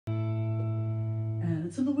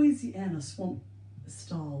It's a Louisiana swamp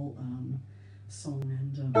style song,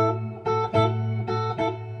 and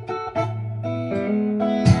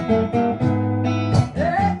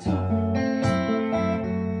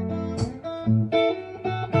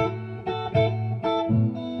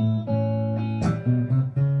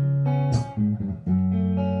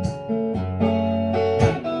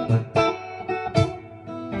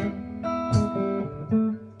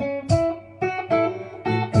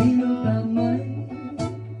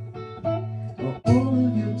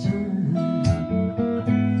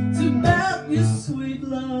your sweet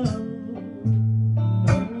love,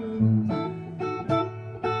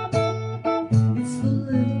 it's the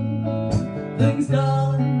little things,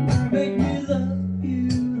 darling, make me love you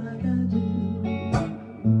like I do.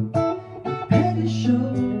 The petty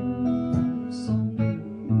shows on you,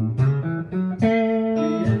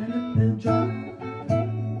 and if they're dry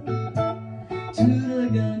to the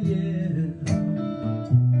gun, yeah.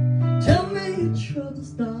 Tell me your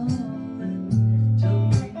troubles, darling, tell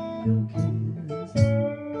me your cares.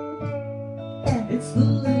 It's the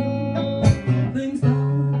little things,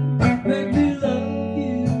 darling, make me love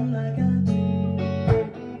you like I do.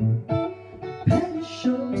 Petty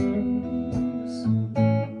shows on you.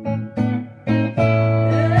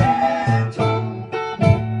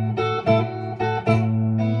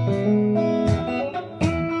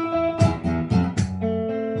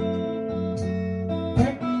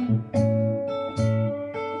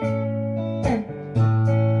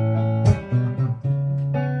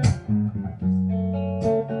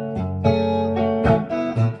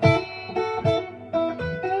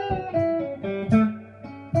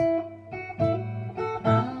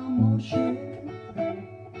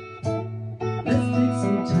 Let's take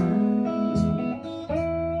some time.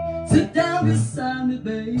 Sit down beside me,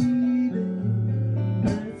 baby.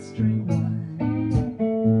 Let's drink wine.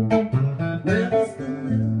 Well, it's the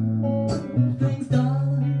little things,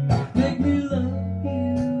 darling, make me love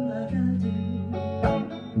you like I do.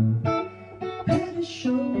 Petty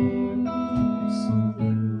shows on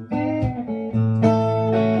you.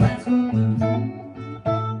 That's what we do.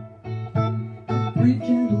 A brief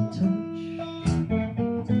gentle touch.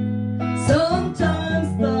 Sometimes,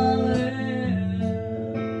 darling,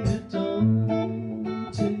 it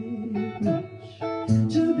don't take much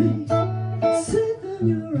to be safe in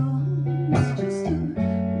your arms, just a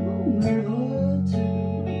moment or two.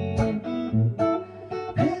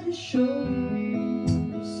 Petty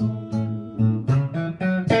shows on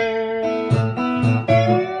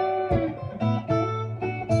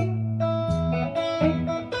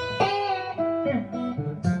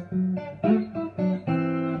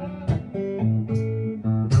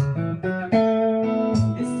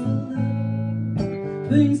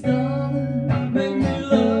things, darling, make me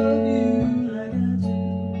love you like I do.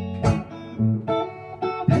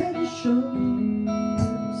 Petty shows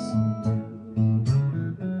on you.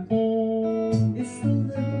 It's the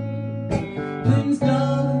little things,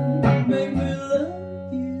 darling, make me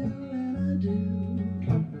love you and I do.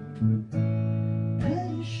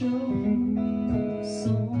 Petty shows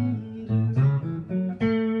on you.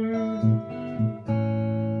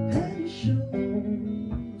 Petty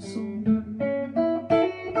shows on you.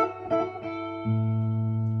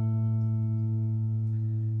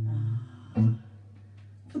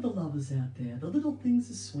 For the lovers out there, the little things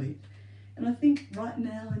are sweet, and I think right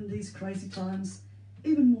now in these crazy times,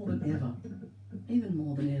 even more than ever,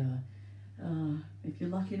 if you're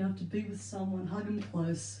lucky enough to be with someone, hug them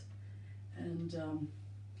close and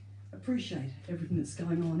appreciate everything that's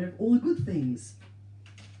going on, all the good things,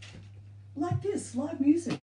 like this live music.